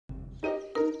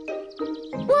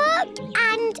out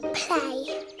and play.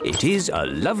 It is a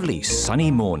lovely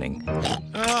sunny morning.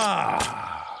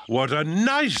 Ah, what a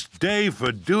nice day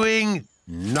for doing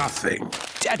nothing.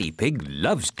 Daddy Pig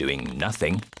loves doing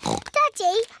nothing.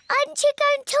 Daddy, aren't you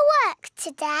going to work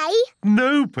today?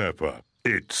 No, Peppa.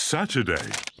 It's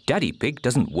Saturday. Daddy Pig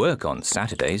doesn't work on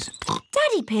Saturdays.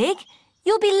 Daddy Pig,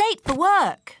 you'll be late for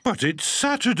work. But it's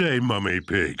Saturday, Mummy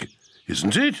Pig,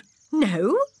 isn't it?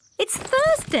 No, it's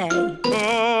Thursday.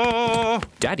 Oh!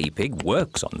 Daddy Pig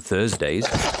works on Thursdays.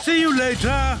 See you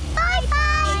later.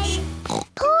 Bye-bye.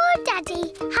 Poor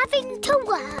Daddy having to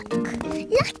work.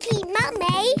 Lucky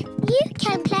Mummy, you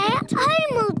can play at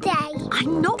home all day.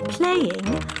 I'm not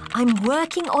playing. I'm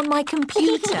working on my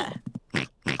computer.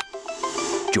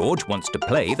 George wants to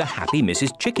play the Happy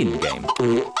Mrs. Chicken game.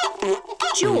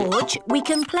 George, we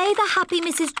can play the Happy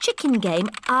Mrs. Chicken game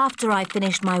after I've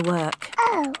finished my work.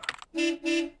 Oh.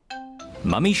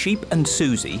 Mummy Sheep and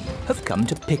Suzy have come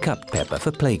to pick up Peppa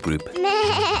for playgroup.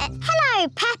 Hello,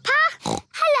 Peppa.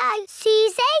 Hello,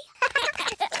 Suzy.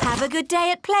 Have a good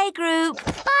day at playgroup.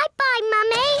 Bye-bye,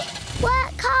 Mummy.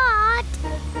 Work hard.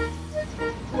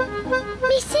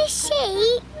 Mrs.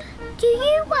 Sheep, do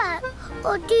you work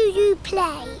or do you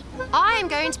play? I'm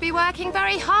going to be working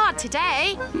very hard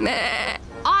today.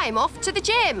 I'm off to the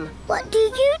gym. What do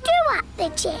you do at the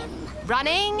gym?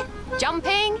 Running,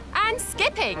 jumping and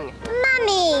skipping.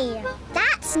 Mummy,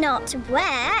 that's not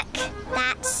work,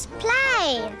 that's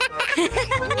play.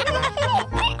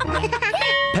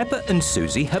 Peppa and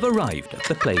Suzy have arrived at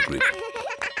the playgroup.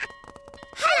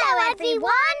 Hello,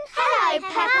 everyone. Hello,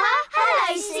 Peppa.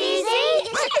 Hello, Suzy.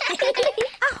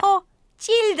 Oh,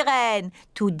 children,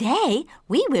 today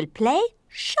we will play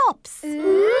shops.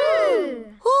 Ooh.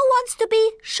 Who wants to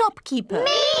be shopkeeper?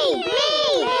 Me.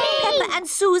 Peppa and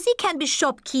Suzy can be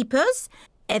shopkeepers.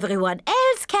 Everyone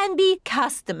else can be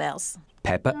customers.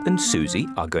 Peppa and Suzy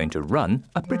are going to run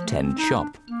a pretend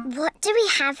shop. What do we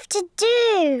have to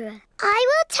do? I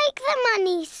will take the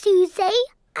money, Suzy,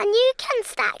 and you can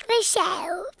stack the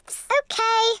shelves. OK.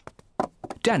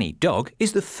 Danny Dog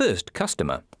is the first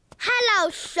customer. Hello,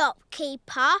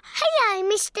 shopkeeper. Hello,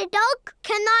 Mr. Dog.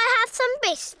 Can I have some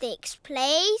biscuits,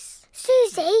 please?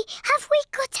 Suzy, have we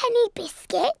got any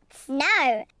biscuits?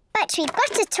 No, but we've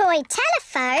got a toy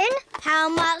telephone. How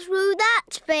much will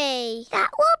that be? That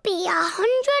will be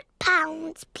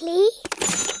 £100, please.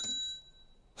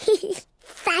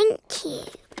 Thank you.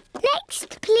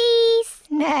 Next, please.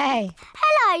 No.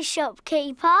 Hello,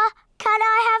 shopkeeper. Can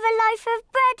I have a loaf of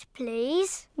bread,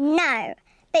 please? No,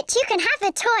 but you can have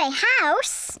a toy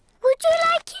house. Would you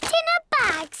like it in a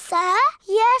bag, sir?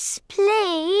 Yes,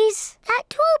 please.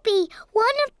 That will be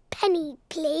 £1 penny,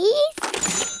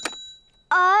 please.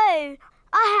 Oh,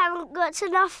 I haven't got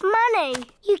enough money.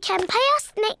 You can pay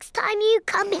us next time you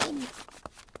come in.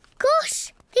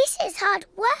 Gosh, this is hard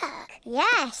work.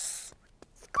 Yes.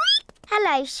 Squeak.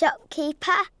 Hello,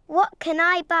 shopkeeper. What can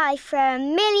I buy for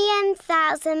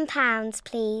 £1,000,000,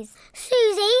 please?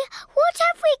 Suzy, what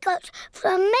have we got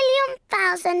for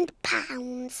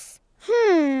 £1,000,000?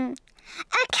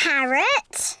 A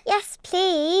carrot? Yes,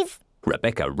 please.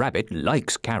 Rebecca Rabbit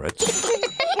likes carrots.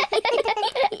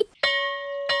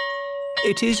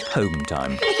 It is home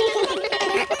time.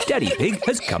 Daddy Pig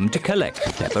has come to collect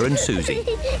Peppa and Suzy.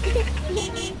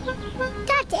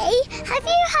 Daddy, have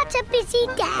you had a busy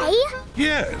day?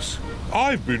 Yes,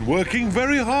 I've been working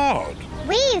very hard.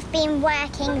 We've been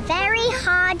working very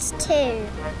hard too.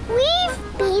 We've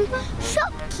been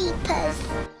shopkeepers.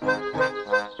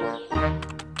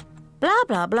 Blah,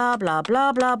 blah, blah, blah,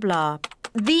 blah, blah, blah.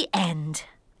 The end.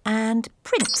 And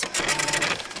print.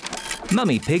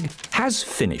 Mummy Pig has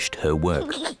finished her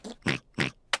work.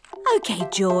 OK,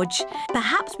 George.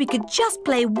 Perhaps we could just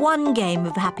play one game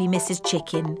of Happy Mrs.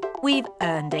 Chicken. We've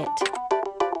earned it.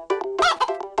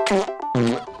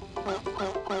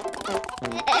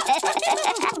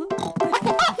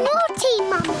 Naughty,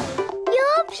 Mummy.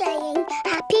 You're playing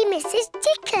Happy Mrs.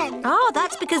 Chicken. Oh,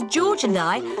 that's because George and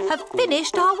I have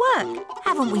finished our work.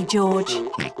 Haven't we, George?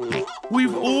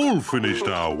 We've all finished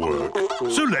our work,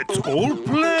 so let's all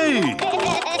play.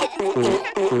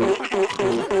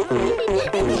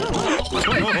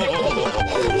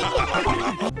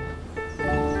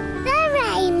 The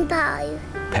rainbow.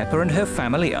 Peppa and her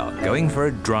family are going for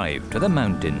a drive to the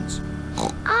mountains.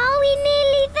 Are we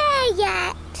nearly there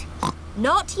yet?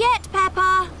 Not yet,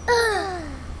 Peppa. Ugh.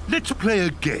 Let's play a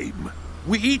game.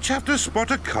 We each have to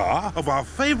spot a car of our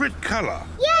favourite colour.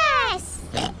 Yes!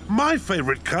 My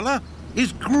favourite colour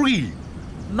is green.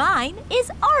 Mine is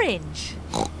orange.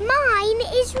 Mine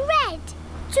is red.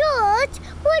 George,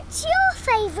 what's your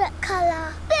favourite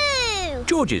colour? Boo!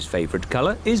 George's favourite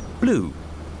colour is blue.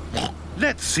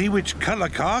 Let's see which colour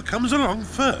car comes along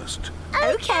first.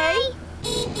 OK.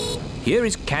 Here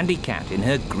is Candy Cat in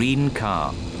her green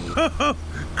car.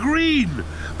 Green!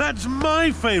 That's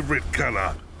my favourite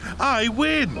colour. I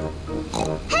win.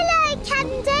 Hello,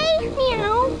 Candy.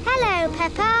 Meow. Hello,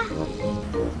 Peppa.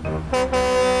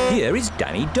 Here is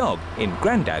Danny Dog in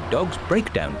Grandad Dog's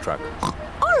breakdown truck.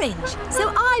 Orange,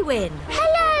 so I win.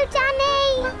 Hello,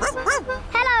 Danny.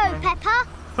 Hello,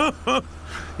 Peppa.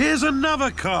 Here's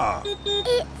another car.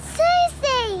 It's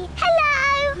Suzy.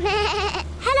 Hello.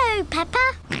 Hello,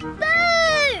 Peppa.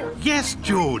 Boo! Yes,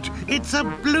 George, it's a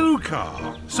blue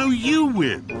car, so you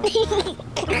win.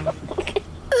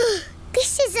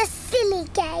 This is a silly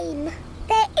game.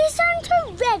 There isn't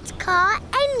a red car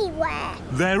anywhere.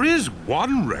 There is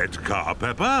one red car,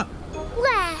 Peppa.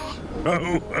 Where?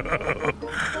 Oh,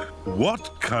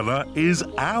 what colour is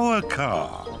our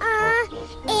car?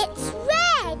 It's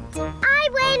red. I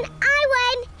win.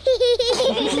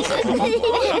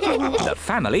 The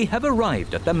family have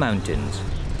arrived at the mountains.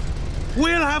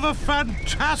 We'll have a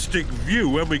fantastic view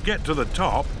when we get to the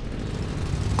top.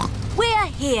 We're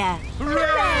here.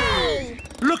 Hooray!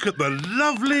 Look at the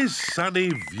lovely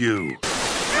sunny view.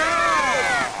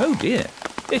 Oh dear,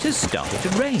 it has started to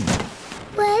rain.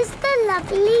 Where's the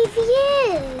lovely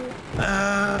view?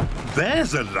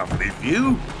 There's a lovely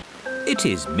view. It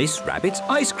is Miss Rabbit's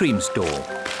ice cream store.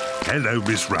 Hello,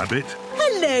 Miss Rabbit.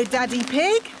 Hello, Daddy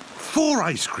Pig. 4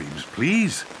 ice creams,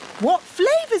 please. What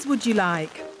flavours would you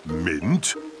like?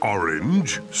 Mint,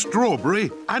 orange,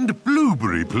 strawberry and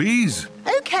blueberry, please.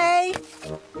 OK.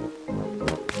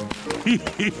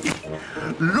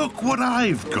 Look what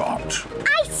I've got.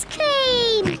 Ice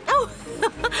cream! Oh,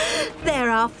 they're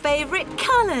our favourite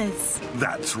colours.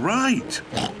 That's right.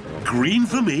 Green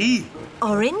for me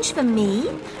Orange for me.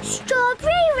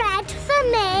 Strawberry red for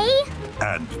me.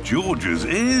 and George's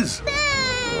is...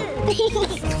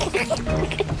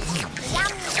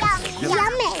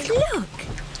 Yummy. Look,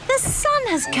 the sun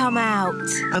has come out.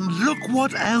 And look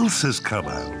what else has come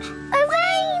out. A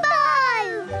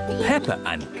rainbow. Peppa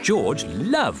and George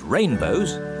love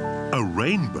rainbows. A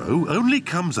rainbow only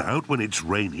comes out when it's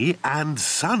rainy and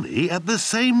sunny at the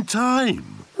same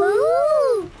time.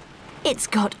 Ooh. It's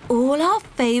got all our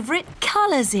favourite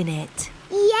colours in it.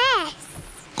 Yes.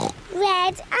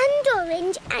 Red and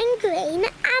orange and green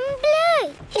and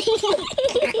blue.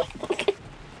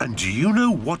 And do you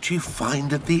know what you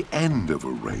find at the end of a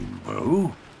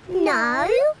rainbow? No.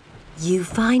 You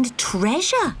find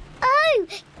treasure. Oh,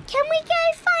 can we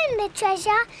go find the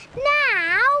treasure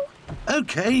now?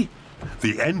 OK.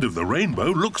 The end of the rainbow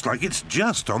looks like it's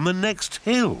just on the next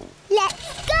hill.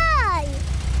 Let's go.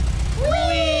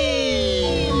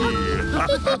 Whee!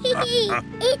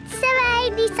 It's a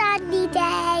rainy, sunny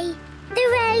day. The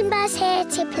rainbow's here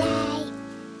to play.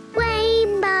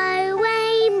 Rainbow,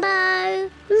 rainbow,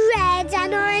 red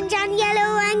and orange and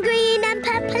yellow and green and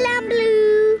purple and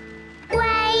blue.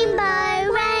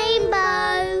 Rainbow,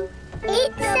 rainbow,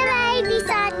 it's a rainy,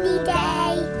 sunny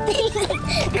day.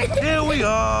 Here we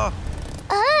are.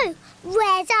 Oh,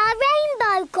 where's our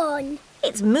rainbow gone?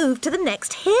 It's moved to the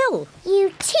next hill.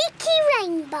 You cheeky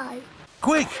rainbow.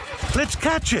 Quick, let's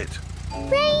catch it.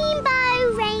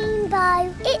 Rainbow,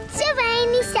 rainbow, it's a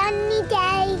rainy, sunny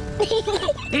day.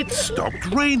 It stopped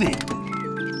raining.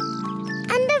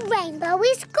 And the rainbow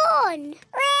is gone.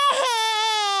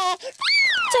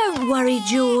 Don't worry,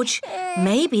 George.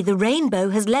 Maybe the rainbow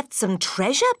has left some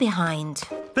treasure behind.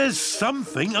 There's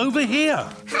something over here.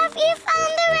 Have you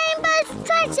found the rainbow's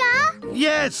treasure?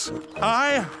 Yes,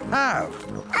 I have.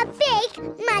 A big,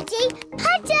 muddy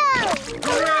puddle!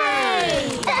 Hooray!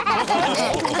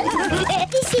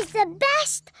 This is the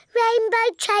best rainbow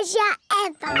treasure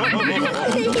ever.